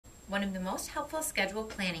One of the most helpful schedule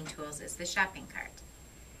planning tools is the shopping cart.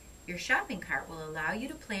 Your shopping cart will allow you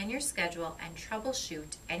to plan your schedule and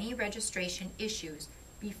troubleshoot any registration issues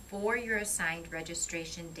before your assigned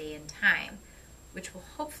registration day and time, which will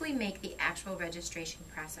hopefully make the actual registration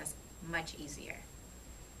process much easier.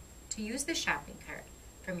 To use the shopping cart,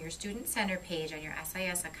 from your Student Center page on your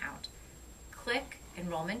SIS account, click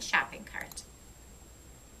Enrollment Shopping Cart,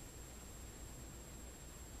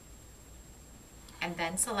 and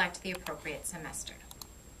then select the appropriate semester.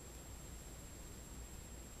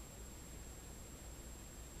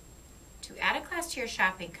 To add a class to your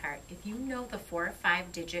shopping cart, if you know the 4 or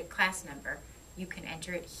 5-digit class number, you can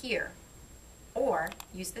enter it here or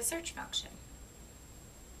use the search function.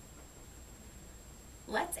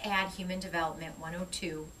 Let's add Human Development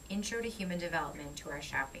 102, Intro to Human Development, to our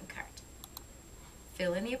shopping cart.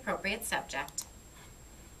 Fill in the appropriate subject,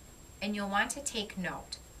 and you'll want to take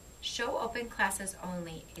note. Show Open Classes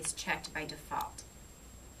Only is checked by default.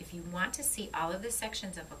 If you want to see all of the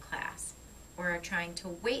sections of a class or are trying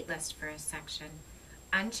to waitlist for a section,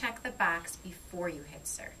 uncheck the box before you hit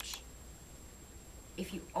search.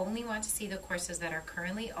 If you only want to see the courses that are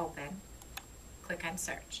currently open, click on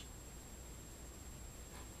Search.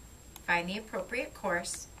 Find the appropriate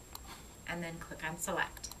course and then click on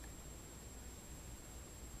Select.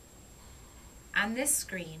 On this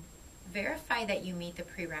screen, verify that you meet the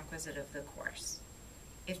prerequisite of the course.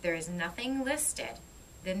 If there is nothing listed,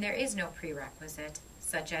 then there is no prerequisite,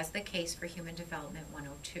 such as the case for Human Development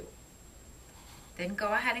 102. Then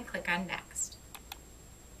go ahead and click on Next.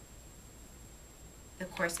 The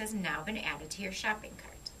course has now been added to your shopping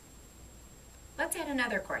cart. Let's add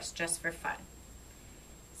another course just for fun.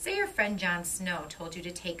 Say your friend John Snow told you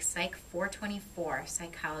to take Psych 424,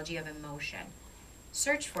 Psychology of Emotion.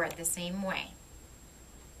 Search for it the same way.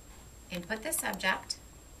 Input the subject,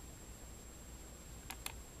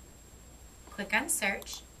 click on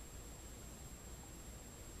Search,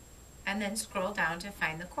 and then scroll down to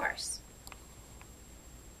find the course.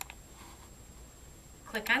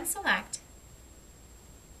 Click on Select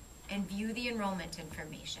and view the enrollment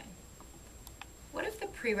information. What if the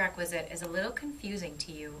prerequisite is a little confusing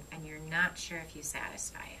to you and you're not sure if you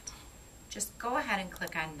satisfy it? Just go ahead and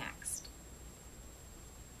click on Next.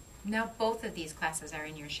 Now both of these classes are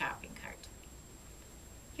in your shopping cart.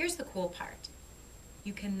 Here's the cool part.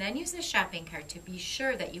 You can then use the shopping cart to be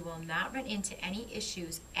sure that you will not run into any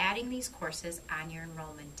issues adding these courses on your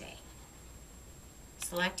enrollment day.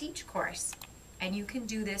 Select each course, and you can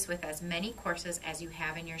do this with as many courses as you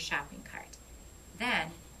have in your shopping cart.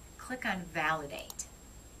 Then, click on Validate.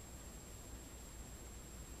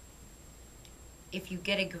 If you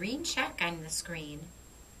get a green check on the screen,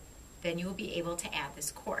 then you will be able to add this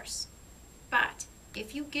course. But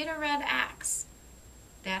if you get a red X,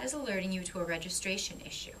 that is alerting you to a registration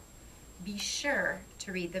issue. Be sure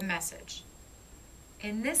to read the message.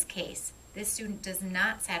 In this case, this student does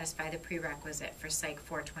not satisfy the prerequisite for Psych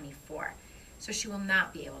 424, so she will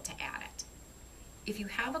not be able to add it. If you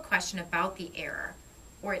have a question about the error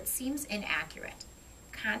or it seems inaccurate,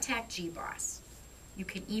 contact GBOSS. You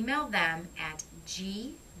can email them at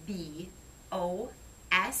gbos@uwgb.edu.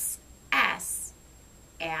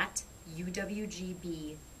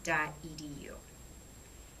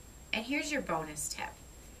 And here's your bonus tip.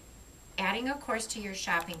 Adding a course to your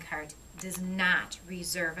shopping cart does not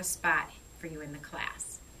reserve a spot for you in the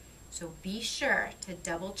class. So be sure to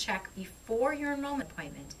double check before your enrollment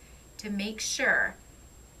appointment to make sure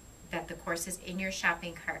that the courses in your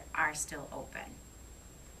shopping cart are still open.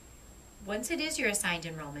 Once it is your assigned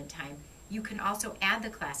enrollment time, you can also add the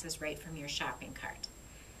classes right from your shopping cart.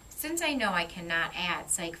 Since I know I cannot add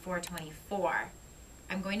Psych 424,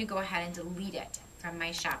 I'm going to go ahead and delete it from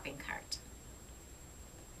my shopping cart.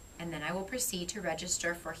 And then I will proceed to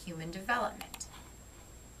register for Human Development.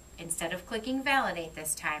 Instead of clicking Validate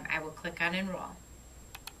this time, I will click on Enroll.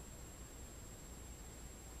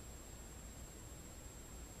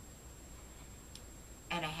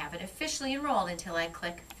 And I haven't officially enrolled until I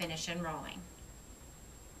click Finish Enrolling.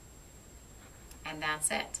 And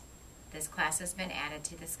that's it. This class has been added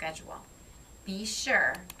to the schedule. Be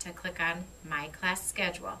sure to click on My Class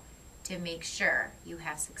Schedule to make sure you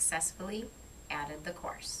have successfully added the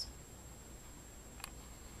course.